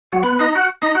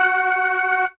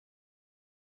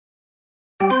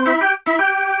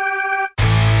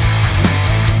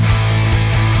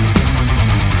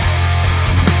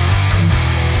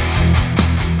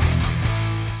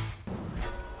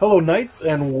Hello, Knights,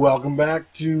 and welcome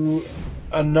back to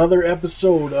another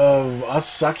episode of us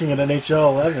sucking at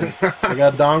NHL 11. I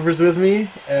got Dongvers with me,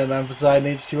 and I'm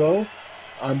Poseidonh2o.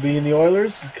 I'm being the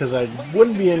Oilers, because I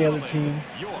wouldn't be any other team,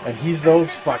 and he's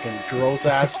those fucking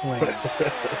gross-ass Flames.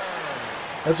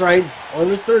 That's right,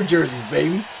 Oilers third jerseys,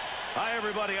 baby. Hi,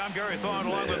 everybody. I'm Gary Thorne,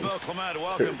 along with Bill Clement.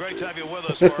 Welcome. Great to have you with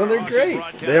us. They're great.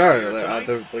 They are.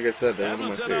 Like I said, they're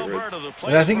one of my favorites.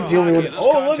 And I think it's the only one.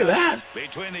 Oh, look at that! Why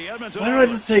don't I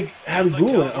just take Happy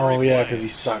Boolin? Oh, yeah, because he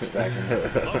sucks back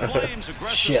in.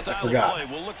 Shit, I forgot.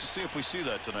 We'll look to see if we see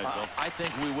that tonight, Bill. I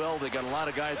think we will. They got a lot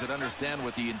of guys that understand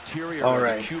what the interior All of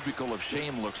right. the cubicle of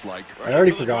shame looks like. I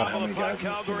already forgot how many guys in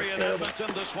this team are Calgary and terrible.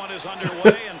 Edmonton. This one is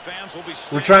underway, and fans will be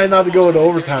We're trying not to go into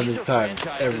overtime this time,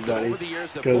 everybody,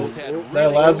 because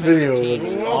that last video was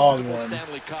a long one.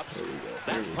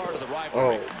 That's part of the Oh,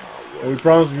 rivalry. And we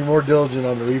promise to be more diligent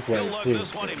on the replays, too.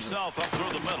 this one himself up through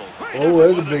the middle. Oh,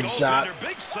 there's a big shot.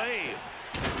 Big save.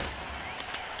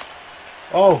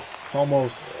 Oh,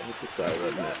 almost. with the side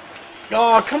right now.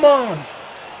 Oh, come on!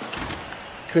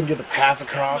 Couldn't get the pass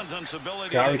across. Edmonton's ability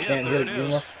to Crowley hit, can't there hit it, is.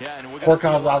 Yuma. Yeah, and we're gonna see a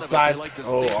Horkoff's lot of it. outside. They like to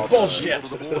Oh, stick offside. Bullshit.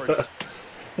 to the boards.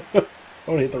 I'm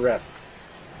gonna hit the ref.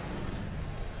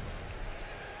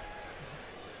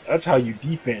 That's how you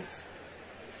defense.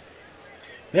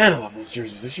 Man, I love those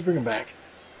jerseys. They should bring them back.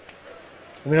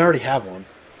 I mean, I already have one.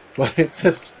 But it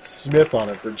says Smith on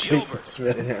it for Jason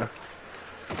Smith. Yeah.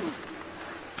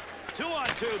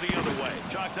 2-on-2 the other way.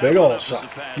 Chalk that Big one ol' up as a shot.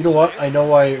 pass You know what? save. I know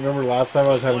why. Remember last time I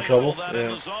was having Playing trouble? all that in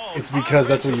Yeah. the zone. It's because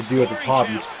that's what you do at the top.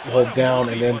 You hold down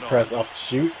and then press up to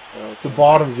shoot. Okay. The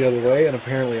bottom's the other way, and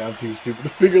apparently I'm too stupid to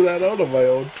figure that out on my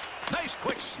own. Nice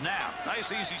quick snap. Nice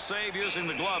easy save using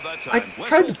the glove that I time.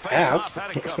 tried to Whistle, face pass. off,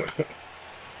 had it covered.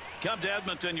 Come to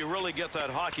Edmonton, you really get that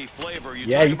hockey flavor. You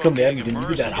Yeah, talk you about come to being Edmonton, you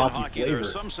immersed get that in hockey There are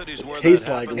flavor. some cities It where tastes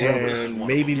that like happens, rubber. this is And one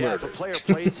maybe of them. Yeah, if a murder. player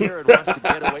plays here and wants to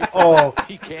get away from Oh. it,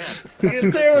 he can.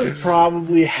 If there was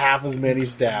probably half as many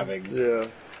stabbings. Yeah.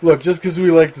 Look, just because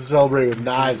we like to celebrate with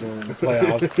knives when we're in the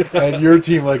playoffs, and your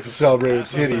team likes to celebrate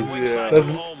with titties, Yeah.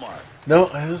 doesn't.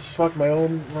 No, I just fucked my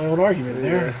own argument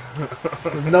there.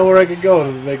 There's nowhere I could go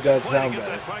to make that sound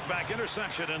better.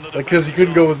 Because you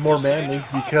couldn't go with more manly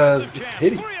because it's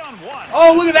titties.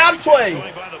 Oh, look at that play!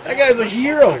 That guy's a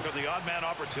hero.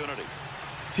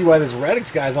 See why this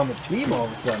Reddix guy's on the team all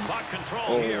of a sudden.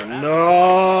 Oh,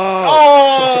 no.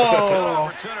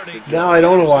 Oh! Now I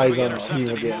don't know why he's on the team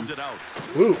again.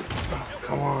 Ooh. Oh,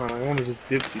 come on. I want to just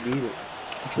dipsy doodle.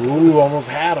 Ooh, almost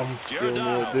had him. Give him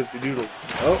a little dipsy doodle.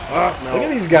 Oh, no. Look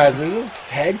at these guys. They're just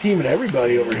tag teaming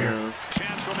everybody over here.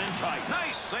 Chance from in tight.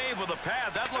 Nice save with a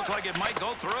pad. That looked like it might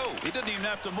go through. He didn't even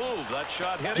have to move. That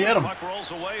shot hit Get him. Puck rolls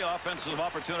away. Offensive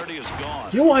opportunity is gone.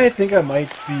 You know why I think I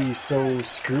might be so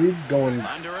screwed going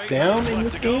down in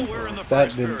this game?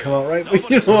 That didn't come out right, but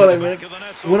you know what I meant.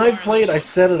 When I played, I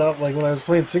set it up, like when I was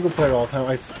playing single player all the time,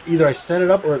 either I set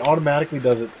it up or it automatically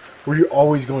does it, where you're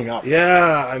always going up.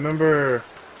 Yeah, I remember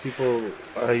people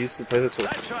I used to play this with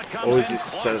always used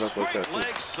to set it up like that too.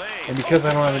 And because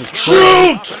I don't have any I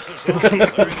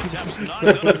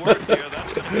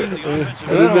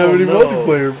didn't have any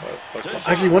multiplayer.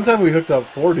 Actually, one time we hooked up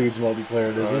 4 dudes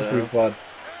multiplayer. This was pretty fun.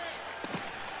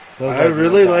 That was I like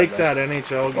really one like time, that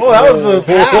NHL game. Oh, that was a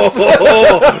pass.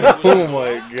 Oh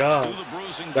my god.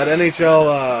 That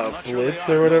NHL Blitz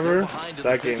or whatever,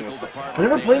 that game was fun. I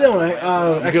never played that one. You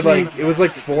could Actually, it was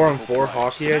like 4-on-4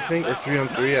 hockey, I think, or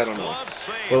 3-on-3, I don't know.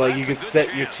 But like you could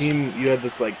set your team, you had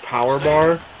this like power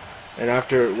bar, and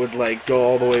after it would like go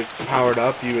all the way powered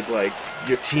up, you would like,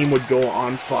 your team would go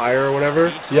on fire or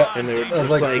whatever. Yeah. And they would That was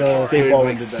just like, they would football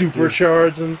like did that too.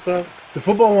 supercharge and stuff. the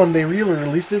football one, they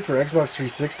released it for Xbox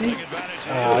 360.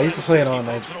 I used to play it on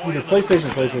either PlayStation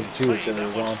or PlayStation 2, whichever it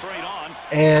was on.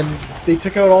 And they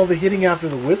took out all the hitting after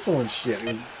the whistle and shit.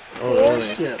 Oh, really?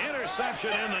 Bullshit. Interception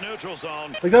in the neutral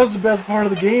zone. Like, that was the best part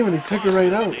of the game, and they took it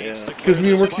right out. Yeah. Because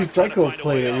me and Worksuit Psycho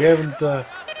played it. We haven't,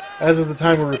 as of the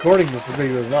time we're recording this, the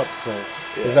video is up, so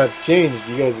if that's changed,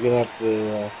 you guys are going to have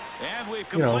to, And we've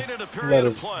you know, completed a period let of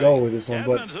us play. go with this one.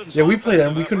 But, Edmonton's yeah, we played it,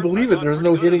 and we offensive couldn't effort believe it. got There was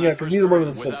no pretty hitting good it, because neither one of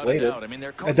us had Without a played it. doubt. I mean,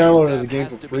 their I coaching downloaded it as a staff game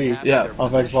has for to be free happy Yeah. their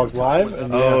off position Xbox Live, was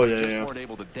and up. Oh, They yeah, just yeah. weren't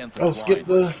able to dent the I'll skip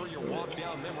line.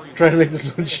 trying to make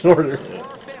this one shorter.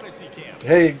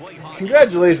 Hey,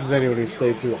 congratulations anyone who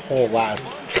stayed through the whole last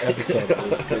episode of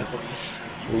this, because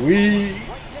we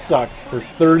sucked for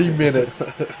 30 minutes.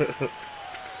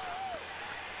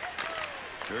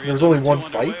 There was only one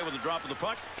fight?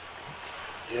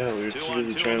 Yeah, we were too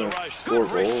busy trying to score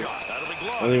goals.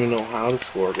 I don't even know how to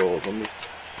score goals. I'm just,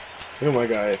 look at my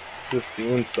guy. He's just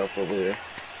doing stuff over there.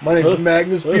 My name's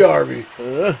Magnus Bjarvi,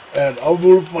 and I'm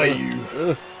gonna fight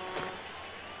you.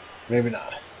 Maybe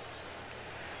not.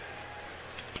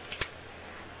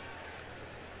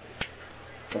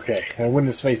 Okay, I win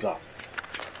this face-off.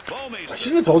 I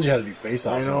shouldn't have told you how to do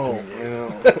face-offs. I know.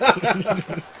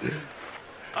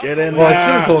 Get in Well, there. I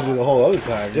should have told you the whole other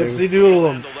time. Dipsy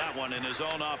doodle him. That one in his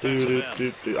own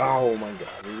Oh my god,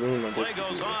 he ruined my dipsy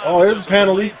doodle. Oh, here's a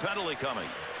penalty. Penalty coming.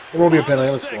 It won't be a penalty.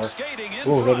 Let's score.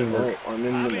 Oh, that didn't work. I'm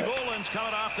in the net. Boland's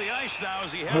coming off the ice now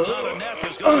as he heads out of net.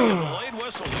 There's going to be a delayed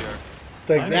whistle here.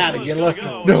 Take that again.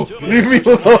 No, leave me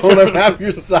alone. I'm half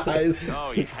your size.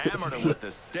 Oh, he hammered him with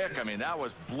the stick. I mean, that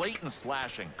was blatant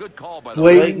slashing. Good call by the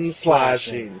Blatant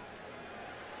slashing.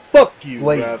 Fuck you,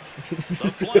 Blatant. ref. The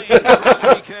Flames first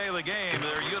PK of the game.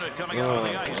 Their unit coming out on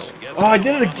the ice. Oh, I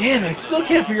did it again. I still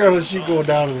can't figure out how she going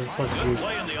down to this fucking Good dude.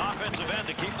 play in the offensive end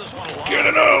to keep this one alive. Get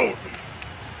it out!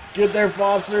 Get there,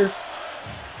 Foster.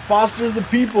 Foster's the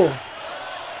people.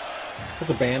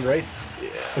 That's a band, right? Yeah.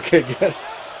 Okay, good.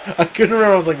 I couldn't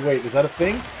remember. I was like, wait, is that a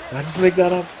thing? Did I just make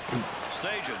that up?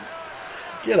 Staging.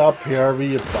 Get up here, Harvey,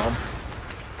 you bum.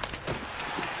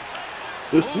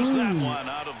 Moves that one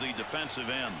out of the defensive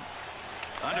end.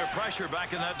 Under pressure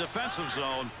back in that defensive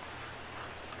zone.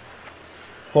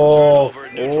 Oh, Turnover,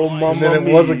 and neutralized. then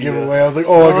it was a giveaway. I was like,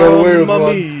 oh, I got away with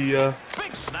one. Mia.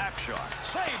 Big snapshot.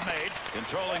 Save made.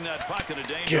 Controlling that puck in a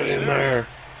dangerous Get in area there.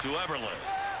 to Everly.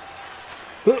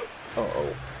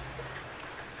 Uh-oh.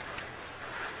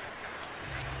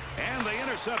 And they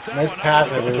intercept that Nice one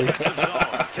pass, out of the Everly. defensive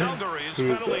zone. Calgary's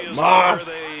Who's penalty that? is Moss.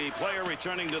 over. The player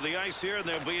returning to the ice here, and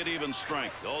they'll be at even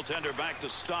strength. Goaltender back to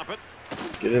stop it.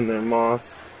 Get in there,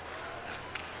 Moss.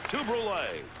 To Brule.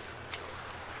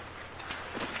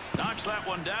 Knocks that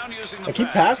one down using the I keep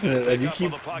pass. passing it, and you Pick up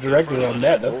keep with the puck directing in it front on of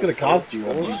net. the That's going to cost you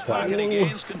one of these puck, and he times.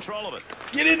 gains control of it.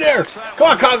 Get in there! Come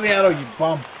on, Cogliano, you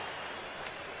bum.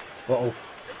 Uh-oh.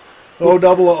 Oh,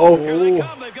 double oh. Here they Oh.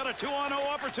 come. They've got a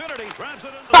 2-on-0 opportunity. Traps it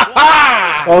into the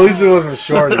Oh, at least it wasn't a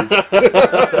shorty.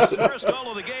 Flyers' first goal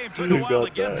of the game. Took a Who while to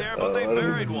got get that? there, but they I don't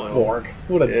buried even one. know. Dork.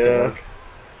 What a Yeah. dork.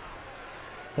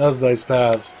 That was a nice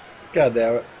pass. God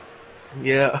damn it.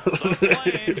 Yeah. The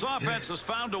Flames offense has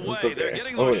found a way. It's okay. They're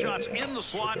getting Oh, those yeah, shots yeah. in the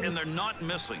slot, and they're not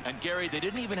missing. And Gary, they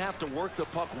didn't even have to work the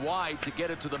puck wide to get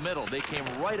it to the middle. They came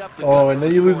right up the Oh, gut and for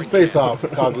then a you lose the scoring face-off,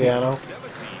 chance. Cogliano.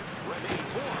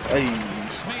 Hey.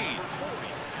 Smead.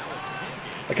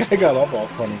 That guy got up all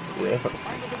funny. Yeah.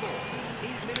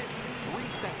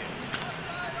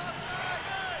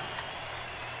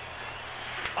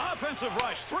 Offensive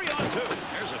rush, 3-on-2.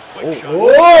 Here's a quick Oh, shot. Oh,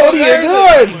 what are you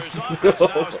doing? Oilers offense now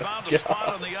has found a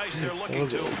spot on the ice they're looking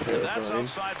was to. a little And that's terrifying.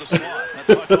 outside the slot.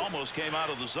 That puck almost came out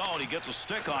of the zone. He gets a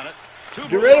stick on it.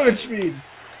 Get rid of it, Speed.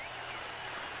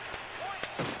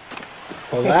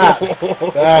 Well,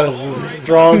 that is a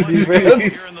strong Here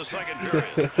defense. in the second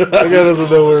period. That guy doesn't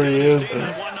know where he is.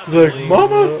 He's like,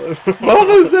 Mama?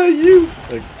 Mama, is that you?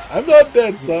 Like, I'm not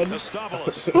dead, son.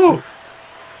 Kostopoulos.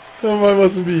 Oh, I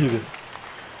mustn't be either.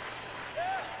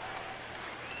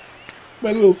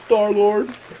 My little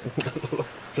Star-Lord.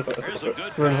 Here's a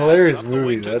good For a pass hilarious up the movie,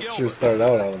 wing to that should Gilbert. have started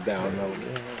out on a down note.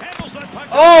 Handles that puck.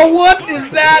 Oh, what is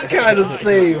that kind of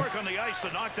save? Work on the ice to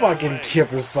knock that Fucking away.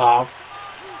 Kippersoff.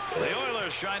 The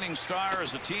Oilers shining star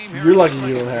as a team here. You're in the lucky you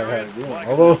second don't have period. had it.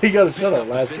 Although he got a shutout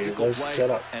last game, so Physical I should play, shut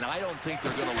up. and I don't think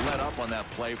they're going to let up on that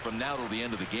play from now till the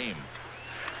end of the game.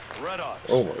 Red Hawks.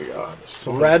 Oh my god.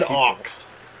 So Red many people. Ox.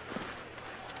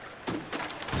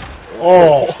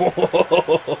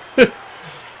 Oh.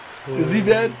 Is he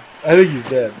dead? I think he's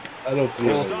dead. I don't see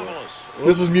him anymore. Kostopoulos. If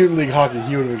this was Mutant League Hockey,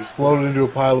 he would have exploded into a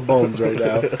pile of bones right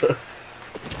now.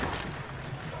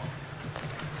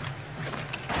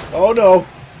 Oh no.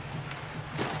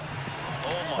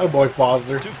 Oh My boy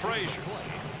Foster. To Frazier.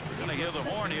 We're going to hear the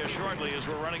horn here shortly as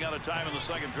we're running out of time in the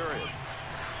second period.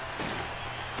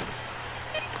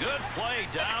 Good play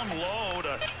down low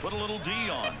to put a little D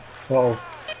on. Uh-oh.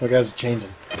 My guys are changing.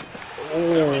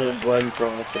 Oh, Glenn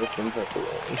Cross with some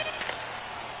pepperoni.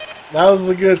 That was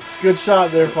a good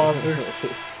shot there, Foster.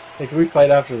 Hey, can we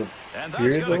fight after the And that's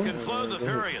period's going to over? conclude the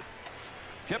period.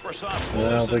 Kippersoft's I don't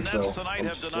Wolves and think Nets so. tonight I'm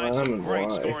have denied some slamming great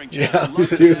wide. scoring Yeah. I chances. love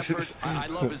his Dude. effort. I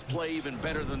love his play even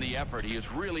better than the effort. He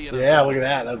is really in a Yeah, zone. look at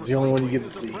that. That's the only one you get to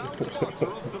see.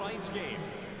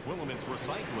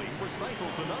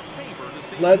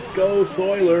 Let's go,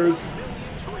 Soilers.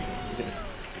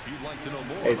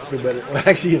 Hey, it's still better. Well,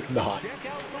 actually, it's not.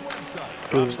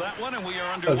 Drops that one, and we are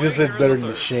I was going to say it's better than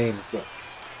the Shames, but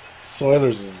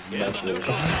Soilers is much worse.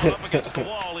 Up against the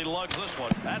wall, he lugs this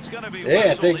one. That's going to be Yeah,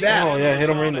 whistled. take that. He Oh, yeah, hit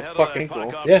him right in the ahead of that fucking puck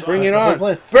goal. off Yeah, side. Bring it that's the whole on.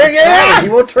 plan. Bring it on! He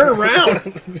won't turn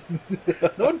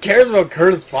around. No one cares about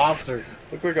Curtis Foster.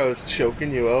 Looked like I was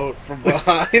choking you out from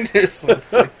behind or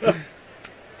something.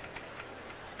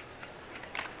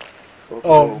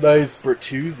 Oh, nice.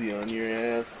 Bertuzzi on your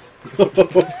ass.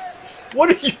 What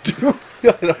are you doing?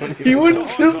 He wouldn't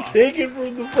just take it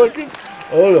from the fucking...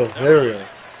 Oh no, there we go.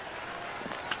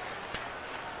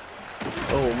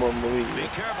 Oh, Mamma Be mia.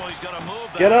 careful, he's got to move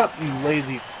that. Get up, you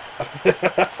lazy...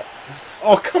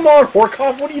 Oh, come on,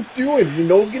 Horkoff, what are you doing? Your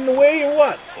nose getting away or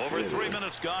what? Over 3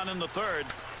 minutes gone in the third.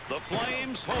 The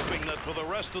Flames hoping that for the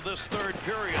rest of this third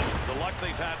period, the luck they've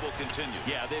had will continue.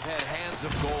 Yeah, they've had hands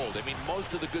of gold. I mean,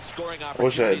 most of the good scoring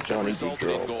wish I had opportunities have Johnny resulted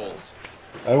in Gaudreau. goals.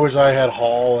 I wish I had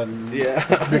Hall and Yeah.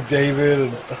 McDavid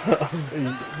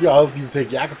and... Yeah, I'll even take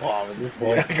Yakupov at this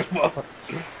point.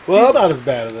 Well, He's not as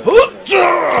bad as it.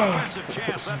 Offensive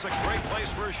chance, that's a great place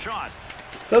for a shot.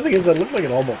 Something is that looked like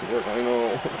it almost worked. I know.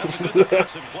 That's a good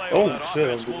defensive play with Oh that shit,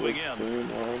 I'm offense just moving like in.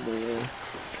 swimming all the way.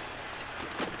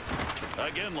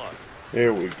 Again, luck.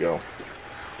 There we go.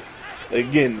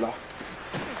 Again,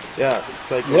 yeah,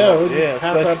 psych him Yeah, out. we'll just Yeah,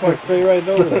 pass that puck straight right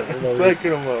over there. You know,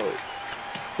 Psyching them out.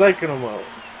 Psyching them out. Oh,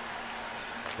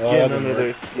 that Getting didn't under work.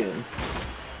 their skin.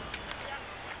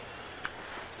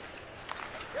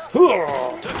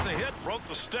 Took the hit, broke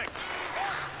the stick.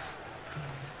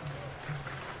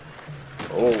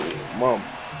 Oh, mom.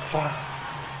 Fuck.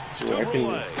 So I Double can.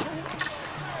 play.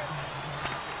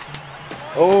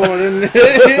 Oh, and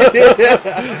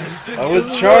then I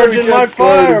was charging my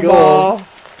fireball.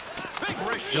 Big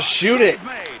wrist Just shot. shoot it.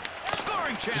 Made.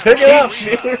 Scoring chance. Pick it up.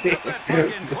 Shooting. Get that puck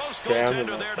in Just close, spamming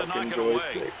goaltender there that to knock fucking it away.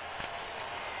 joystick.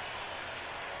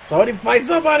 Somebody fight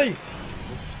somebody!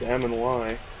 Just spamming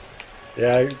Y.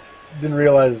 Yeah, I didn't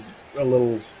realize I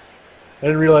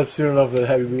didn't realize soon enough that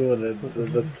Heavy Wheeling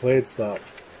that the play had stopped.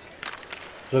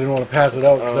 So I didn't want to pass it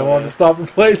out because I Oh, wanted yeah. to stop the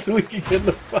play so we could get in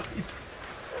the fight.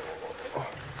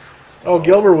 Oh,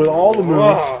 Gilbert with all the moves.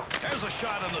 Oh, There's a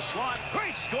shot in the slot.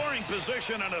 Great scoring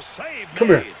position and a save Come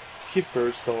made. here. keep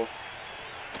herself.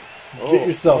 Get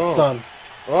yourself, son.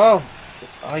 Oh,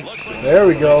 Looks like There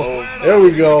we go. squared There off. we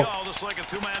Here go. Just like a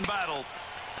two-man battle.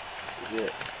 This is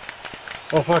it.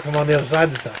 Oh, fuck, I'm on the other side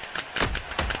this time.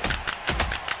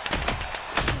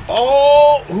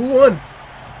 Oh, who won?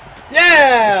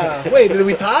 Yeah! Wait, did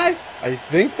we tie? I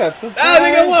think that's it. I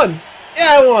think I won.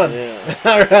 Yeah, I won. Yeah.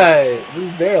 All right,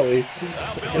 just barely.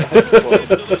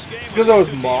 It's because I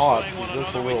was Moss. He's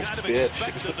just a little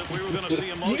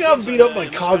bitch. You got beat up by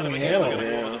Cogliano.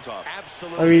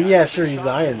 Yeah. I mean, yeah, sure, he's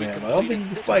Iron Man, but I don't think he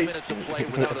can 60 fight. minutes of play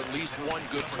without at least one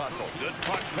good tussle. Good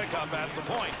puck pickup at the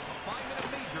point.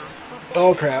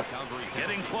 Oh, crap.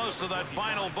 Getting close to that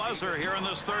final buzzer here in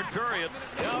this third period.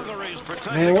 Calgary's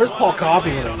protecting. Man, where's Paul one Coffey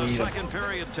lead when I on the need him? second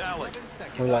period tally.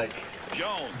 We're like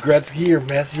Jones. Gretzky or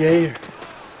Messier or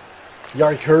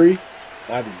Yari Curry.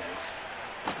 That'd be nice.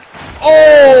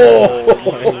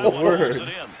 Oh! My word.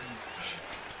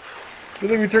 Good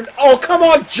thing we turned. Oh, come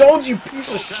on, Jones, you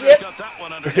piece of shit! Got that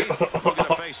one underneath. We'll get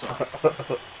a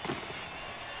face-off.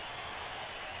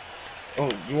 Oh,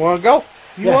 you want to go?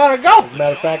 You Yeah. want to go? As a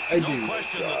matter of fact, I No do.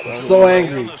 question that I'm the so play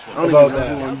angry on this one. I don't about even know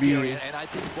who that. I'm being. And I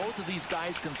think both of these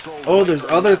guys control. Oh, there's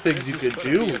right other now. things you This could is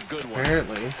gonna do, be a good one.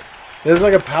 apparently. There's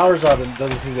like a power shot that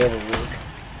doesn't seem to ever work.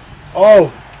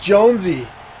 Oh, Jonesy.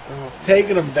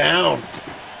 Taking him down.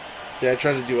 See, I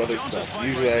try to do other stuff.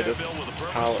 Usually I just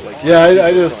power like. Yeah,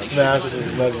 I just smashed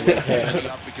as much as I can.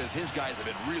 Because his guys have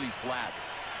been really flat.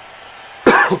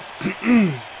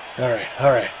 Alright.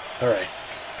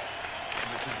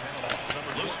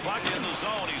 Loose puck in the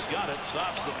zone. He's got it.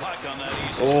 Stops the puck on that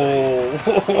easy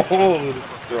Oh, this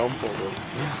crumpled.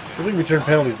 I think we turn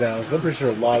penalties down because I'm pretty sure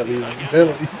a lot of these are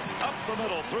penalties. save. Up the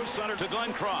middle, through center to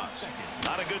Glenn Cross.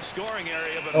 Not a good scoring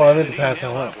area, but Oh, I meant man, to he pass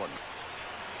nailed that that one. one.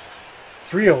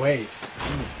 308.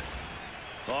 Jesus.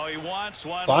 Oh, he wants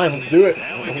one. Fine, let's do it.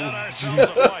 And we got ourselves a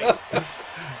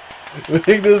fight. We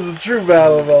think this is a true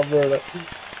battle of Alberta.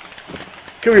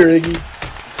 Come here, Iggy.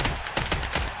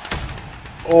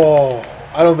 Oh,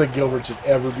 I don't think Gilbert should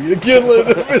ever beat a Gimlet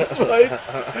in a fist fight.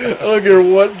 I don't care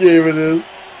what game it is.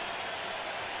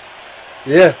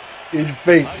 Yeah, in your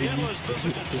face, Again, Iggy. was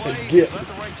physical play. Get. Is that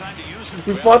the right time to use it?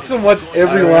 We fought so much,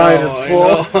 every I line know, is I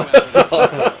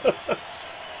full.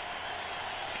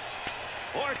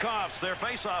 Orkoff's their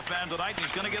face-off man tonight.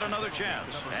 He's going to get another chance.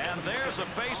 And there's a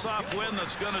face-off win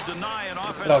that's going to deny an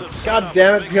offensive. Oh, God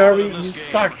damn it, PRV, you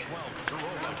suck.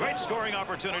 Great scoring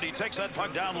opportunity. Takes that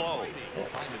puck down low.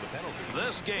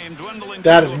 This game dwindling.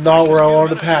 That down is to not where I just a wanted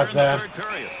to few pass minutes here in that. the third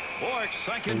period. Bork's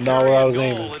second Not where I was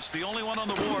period goal. aiming. It's the only one on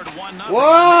the board. 1-0.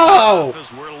 Whoa!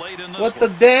 As we're late in this What the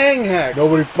one. dang heck?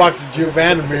 Nobody fucks with Jim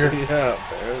Vandermeer. Yeah,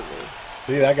 apparently.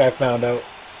 See, that guy found out.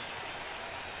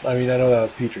 I mean, I know that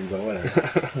was Petrie, but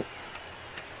whatever.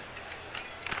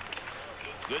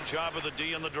 Good job of the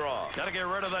D in the draw. Got to get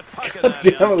rid of that puck in God that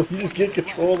damn end. it, we just can't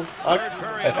control the puck. Third I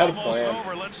period had a almost plan.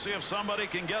 over. Let's see if somebody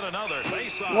can get another.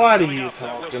 Face off. What are Coming you up, that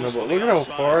talking whistle's about? for Look the at how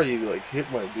outside. far you like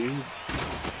hit my dude.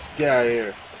 Get out of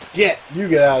here. Get. You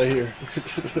get out of here.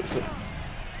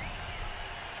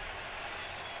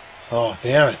 Oh,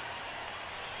 damn it.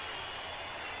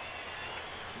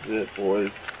 This is it,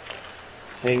 boys.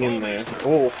 Hang in there.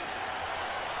 Oh.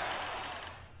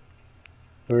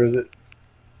 Where is it?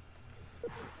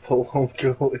 Pull home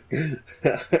goalie.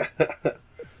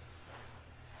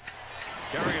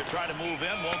 Carrier tried to move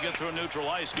in, won't get through neutral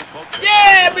ice. Good poke.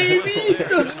 Yeah, baby!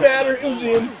 Doesn't matter. It was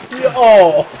in. Yeah.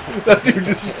 Oh, that dude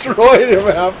destroyed him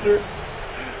after.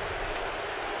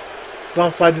 It's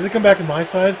offside. Does it come back to my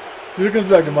side? If it comes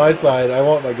back to my side, I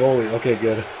want my goalie. Okay,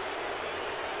 good.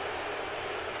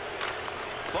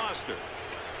 Foster.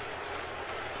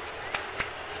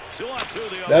 2-on-2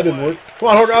 the other That didn't way. work. Come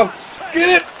on, Horkoff.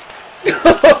 Get it!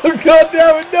 Oh, God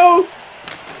damn it, no!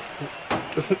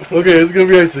 Okay, it's gonna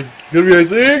be icing. It's gonna be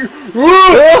icing.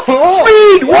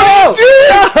 Speed! What are you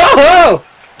doing?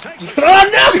 Oh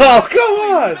no! Come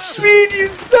on! Speed, you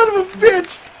son of a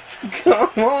bitch!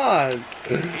 Come on!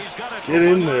 He's got it Get for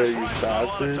in one there, last you rifle, not a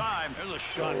lot of bastards. time. There's a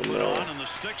shot Oh, put no. on, and the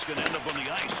stick's going to end up on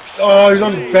the ice. Oh, he's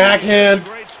on his backhand.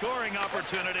 Great scoring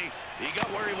opportunity. He got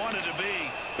where he wanted to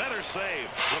be. Better save.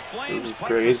 The Flames' This is puck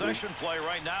crazy. possession play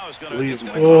right now is going Leave to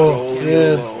my Oh, goalie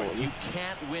man. alone. You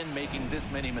can't win making this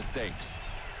many mistakes.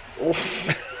 Oh.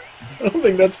 I don't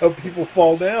think that's how people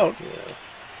fall down.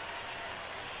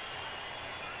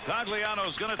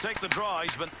 Cogliano's going to take the draw.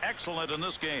 He's been excellent in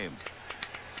this game.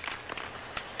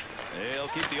 He'll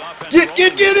keep the offense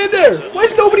Get in there! Why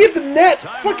is nobody at the net?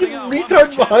 Fucking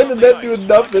retards behind the net doing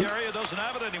nothing.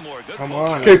 Come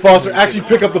on. Okay, Foster, actually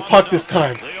pick up the puck this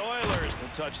time. The Oilers will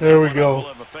touch There that we one go. up.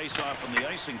 We'll have a face-off from the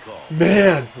icing call.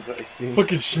 Man, I see.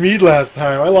 fucking Schmid last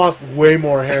time. I lost way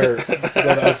more hair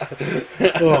than us.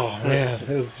 Oh, man, it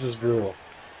was just brutal.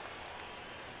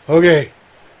 Okay,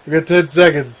 we got 10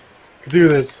 seconds. Can do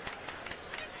this.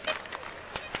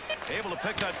 Able to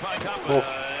pick that puck up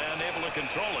and able to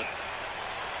control it.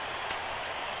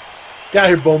 Get out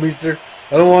here, Bomeister.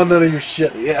 I don't want none of your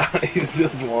shit. Yeah, he's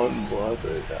just one blood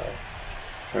right now.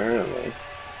 Apparently.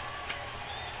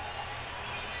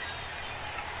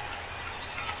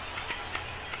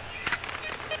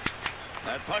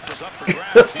 That puck was up for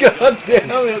grabs. He's God got- damn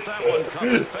he's it. got that one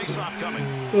covered. Face-off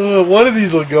coming. One of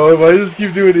these will go if I just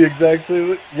keep doing the exact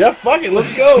same. Yeah, fuck it,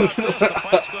 let's go. The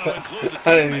fight's going to include the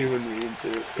I didn't teammate. even mean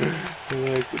to.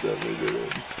 I accidentally did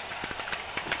it.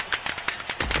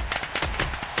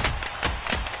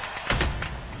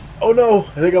 Oh no,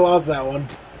 I think I lost that one.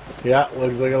 Yeah,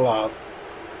 looks like I lost.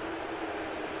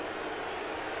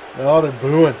 Oh, they're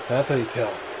booing. That's how you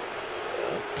tell.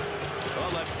 Well,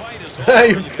 that fight is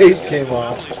Your over. face came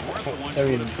off. He's worth the one I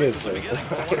mean, from his the face.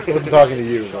 beginning. I wasn't talking to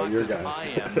you, though. Your As I guy.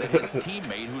 am that his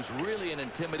teammate, who's really an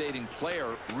intimidating player,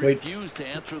 Wait, refused to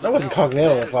answer the that wasn't bell.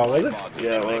 Cogliano that is foul, was it? mind-boggling.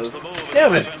 Yeah, it Makes was. the move in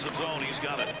Damn the it. defensive zone. He's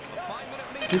got it.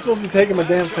 You're supposed to be taking my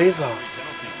damn face off.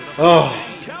 Oh.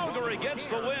 Calgary gets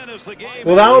the win as the game.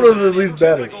 Well, that one was at least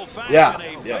better. Yeah,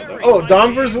 yeah. Oh,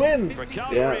 Dongvers wins.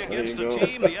 Yeah, there you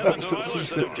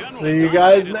go. See you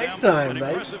guys next time,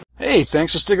 knights. Hey,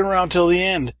 thanks for sticking around till the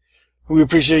end. We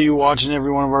appreciate you watching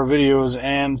every one of our videos,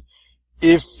 and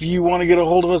if you want to get a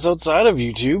hold of us outside of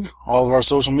YouTube, all of our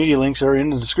social media links are in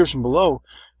the description below.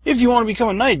 If you want to become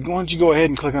a knight, why don't you go ahead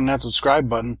and click on that subscribe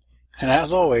button, and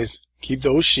as always, keep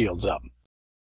those shields up.